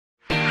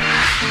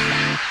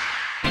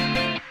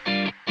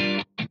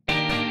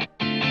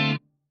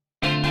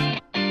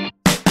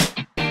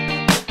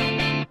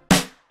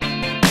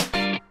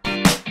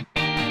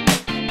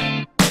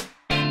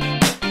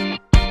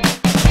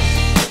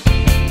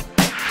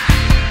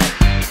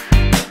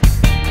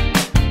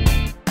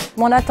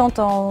Mon attente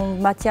en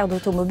matière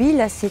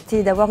d'automobile,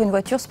 c'était d'avoir une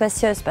voiture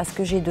spacieuse parce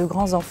que j'ai de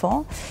grands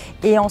enfants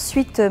et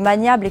ensuite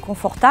maniable et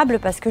confortable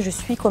parce que je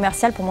suis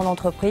commerciale pour mon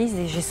entreprise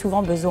et j'ai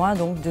souvent besoin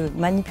donc de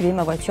manipuler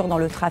ma voiture dans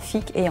le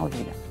trafic et en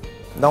ville.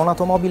 Da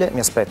un'automobile mi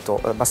aspetto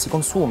bassi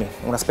consumi,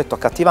 un aspetto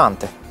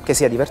accattivante, che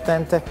sia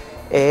divertente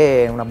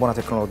e una buona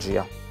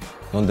tecnologia.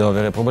 Non deve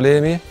avere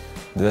problemi,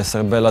 deve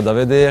essere bella da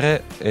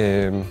vedere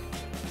e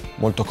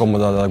molto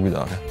comoda da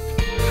guidare.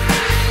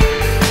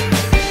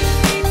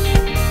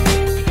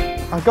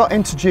 I got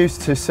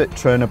introduced to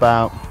Citroën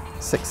about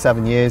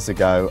 6-7 years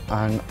ago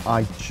and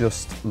I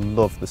just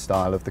love the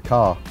style of the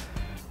car.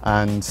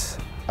 And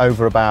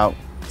over about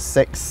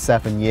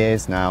 6-7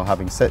 years now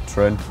having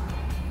Citroën,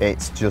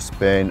 it's just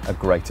been a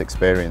great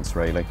experience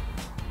really.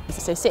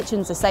 So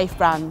Citroën's a safe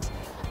brand.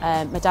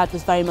 My dad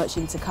was very much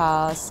into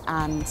cars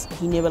and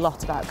he knew a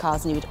lot about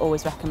cars and he would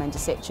always recommend a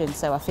Citroën,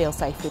 so I feel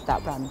safe with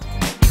that brand.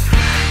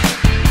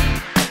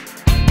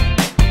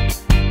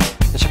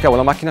 E cercavo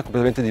una macchina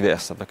completamente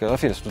diversa, perché alla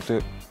fine sono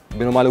tutte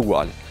bene o male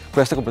uguali.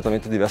 Questa è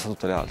completamente diversa da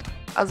tutte le altre.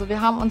 Also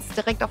wir haben uns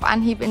direkt auf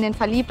Anhieb in den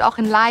verliebt, auch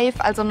in live,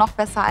 also noch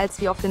besser als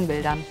wie auf den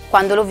Bildern.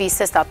 Quando l'ho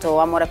vista è stato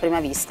amore a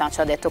prima vista,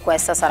 cioè ho detto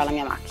questa sarà la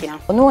mia macchina.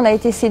 Nous, on a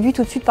été séduits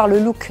tout de suite par le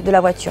look de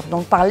la voiture,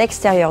 donc par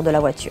l'extérieur de la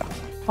voiture.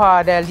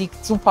 Der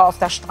liegt super auf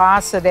der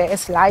Straße, der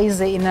ist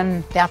leise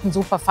innen, der hat ein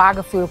super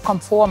Fahrgefühl,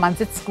 Komfort, man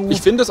sitzt gut.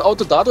 Ich finde das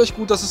Auto dadurch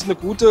gut, dass es eine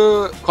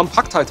gute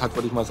Kompaktheit hat,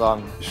 würde ich mal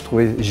sagen. Je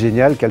trouvais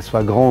génial qu'elle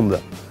soit grande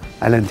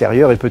à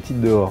l'intérieur et petite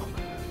dehors.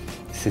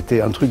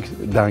 C'était un truc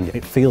dingue.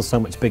 It feels so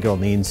much bigger on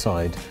the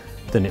inside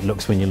than it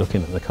looks when you're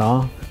looking at the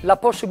car. La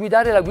posso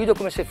guidare, la guido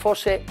come se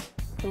fosse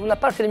una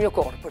parte del mio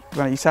corpo.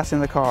 When you sat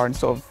in the car and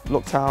sort of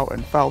looked out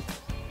and felt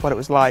what it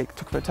was like,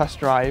 took a test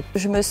drive.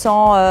 Je me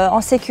sens en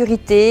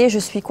sécurité, je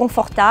suis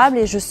confortable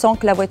et je sens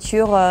que la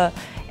voiture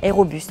est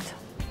robuste.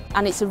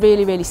 And it's a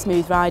really, really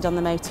smooth ride on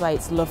the motorway,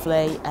 it's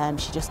lovely,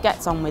 she just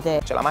gets on with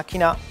it. Cioè la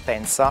macchina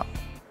pensa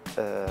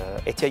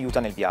e ti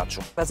aiuta nel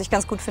viaggio. Was ich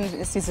ganz gut finde,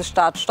 ist diese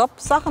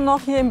Start-Stopp-Sache noch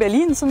hier in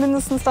Berlin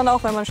zumindest dann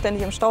auch, wenn man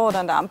ständig im Stau oder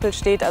an der Ampel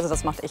steht. Also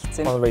das macht echt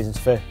Sinn. One of the reasons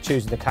for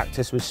choosing the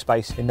Cactus was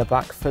space in the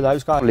back for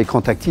those guys.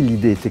 L'écran tactile,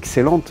 l'idée est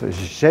excellente.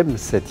 J'aime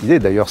cette idée.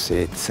 D'ailleurs, ça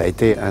a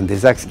été un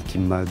des axes qui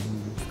m'a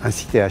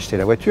incité à acheter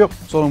la voiture.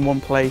 It's all in one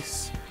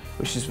place,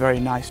 which is very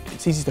nice.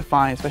 It's easy to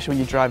find, especially when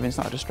you're driving, it's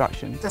not a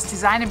distraction. Das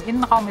Design im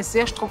Innenraum ist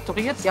sehr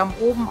strukturiert. Sie haben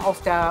oben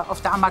auf der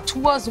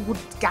Armatur so gut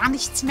gar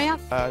nichts mehr.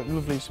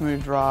 Lovely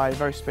smooth ride,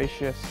 very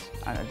spacious,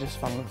 and I just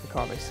fell in love with the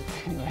car basically.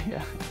 Anyway,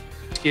 yeah.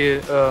 Ich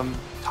gehe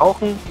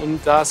tauchen und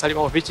da ist halt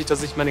eben auch wichtig,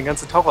 dass ich meine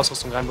ganze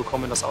Tauchausrüstung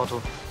reinbekomme in das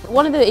Auto.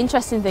 One of the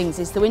interesting things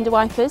is the window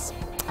wipers.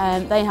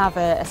 They have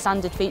a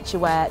standard feature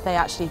where they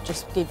actually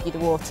just give you the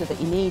water that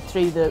you need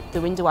through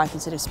the window wiper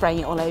instead of spraying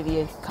it all over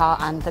your car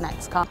and the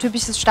next car.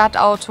 Typisches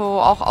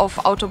Stadtauto, auch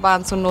auf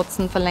Autobahn zu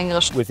nutzen für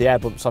längere Strecken. With the air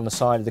bumps on the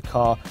side of the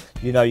car,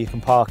 you know you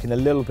can park in a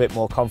little bit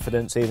more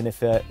confidence, even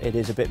if it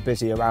is a bit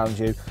busy around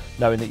you,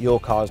 knowing that your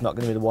car is not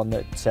going to be the one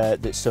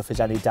that suffers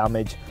any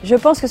damage. Je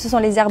pense que ce sont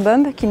les air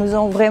bumps qui nous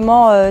ont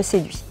vraiment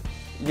séduits.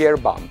 Gli air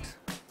bumps,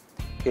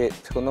 che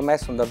secondo me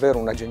sono davvero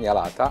una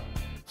genialata.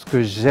 Ce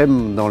que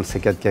j'aime dans le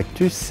C4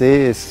 Cactus,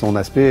 c'est son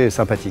aspect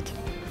sympathique.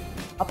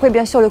 Après,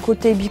 bien sûr, le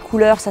côté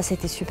bicouleur, ça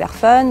c'était super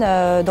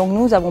fun. Donc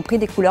nous avons pris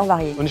des couleurs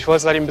variées. Und ich wollte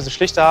es halt eben ein bisschen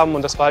schlichter haben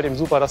und das war halt eben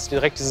super, dass sie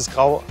direkt dieses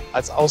Grau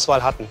als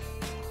Auswahl hatten.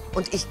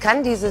 Und ich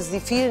kann die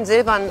vielen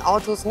silbernen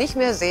Autos nicht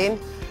mehr sehen,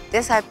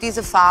 deshalb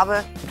diese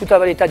Farbe. Tutta la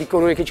varietà di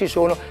colori che ci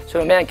sono,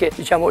 secondo me anche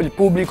il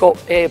pubblico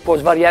può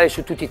svariare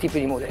su tutti i tipi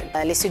di modelli.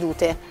 Le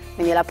sedute,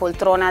 quindi la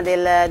poltrona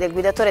del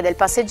guidatore e del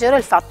passeggero e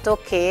il fatto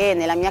che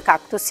nella mia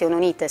Cactus siano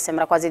unite,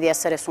 sembra quasi di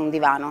essere su un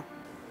divano.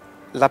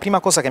 La prima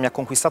cosa che mi ha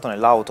conquistato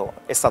nell'auto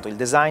è stato il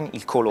design,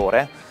 il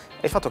colore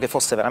e il fatto che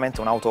fosse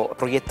veramente un'auto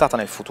proiettata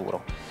nel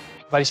futuro.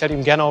 Weil ich halt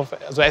eben gerne auf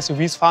so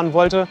SUVs fahren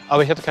wollte,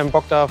 aber ich hatte keinen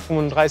Bock da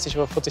 35.000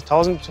 oder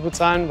 40.000 zu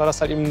bezahlen, war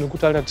das halt eben eine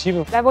gute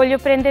Alternative. La voglio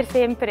prendere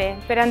sempre,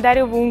 per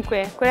andare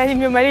ovunque. Quella di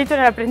mio marito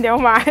non la prendiamo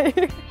mai.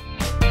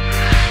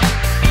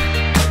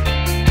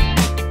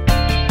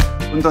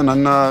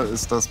 Untereinander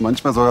ist das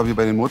manchmal sogar wie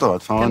bei den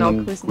Motorradfahrern,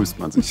 dann grüßt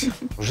man sich.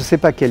 Je ne sais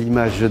pas quelle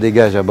image je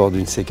dégage à bord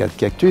d'une C4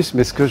 Cactus,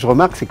 mais ce que je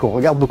remarque, c'est qu'on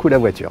regarde beaucoup la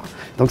voiture.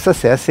 Donc ça,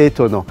 c'est assez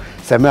étonnant.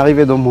 Ça m'est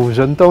arrivé dans mon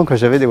jeune temps, quand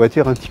j'avais des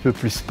voitures un petit peu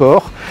plus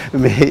sport,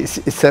 mais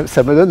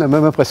ça me donne la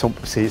même impression.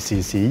 C'est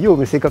idiot,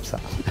 mais c'est comme ça.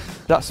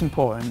 That's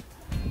important.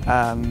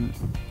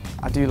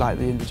 I do like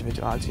the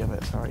individuality of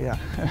it, sorry, yeah.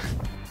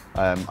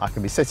 I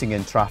can be sitting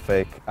in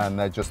traffic and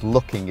they're just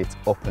looking it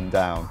up and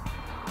down.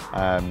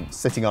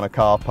 Sitting on a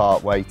car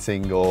park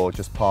waiting or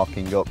just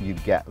parking up, you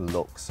get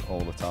looks all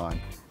the time.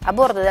 A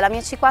bordo della mia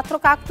C4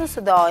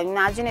 Cactus do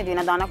l'immagine di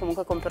una donna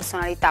comunque con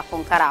personalità,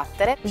 con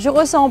carattere. Je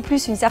ressens en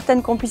plus une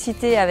certaine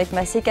complicité avec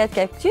ma C4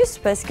 Cactus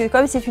parce que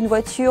comme c'est une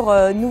voiture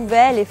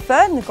nouvelle et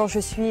fun, quand je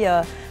suis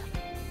à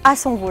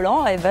son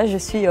volant, eh ben, je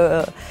suis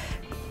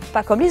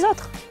pas comme les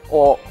autres.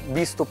 Ho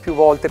visto più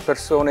volte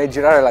persone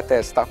girare la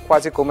testa,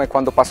 quasi come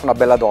quando passa una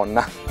bella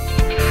donna.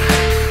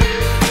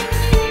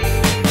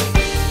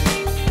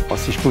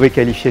 Si je pouvais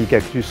qualifier le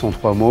Cactus en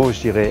 3 mots, je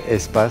dirais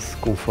espace,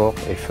 confort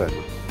et fun.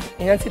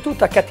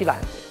 Innanzitutto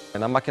accattivante. È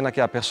una macchina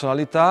che ha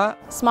personalità.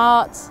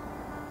 Smart,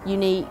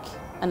 unique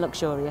and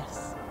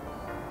luxurious.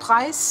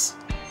 Preis,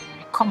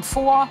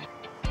 Komfort,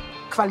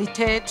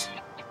 Qualität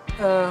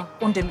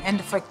und im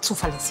Endeffekt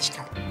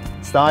Zuverlässigkeit.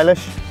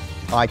 Stylish,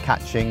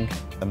 eye-catching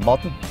and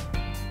modern.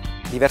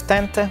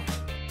 Divertente.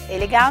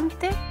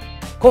 Elegante.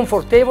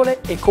 Confortevole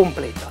e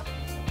completa.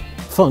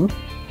 Fun,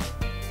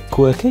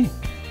 quirky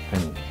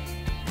and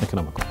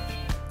economical.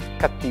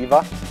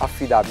 Cattiva,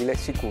 affidabile,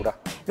 sicura.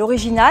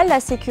 L'original, la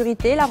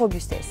sécurité, la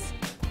robustesse.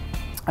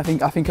 I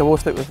think I will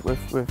stick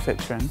with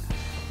CITROEN.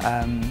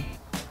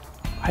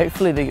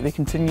 Hopefully they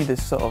continue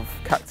this sort of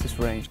Cactus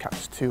range,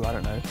 Cactus 2, I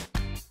don't know.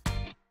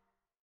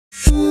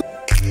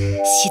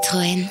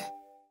 CITROEN.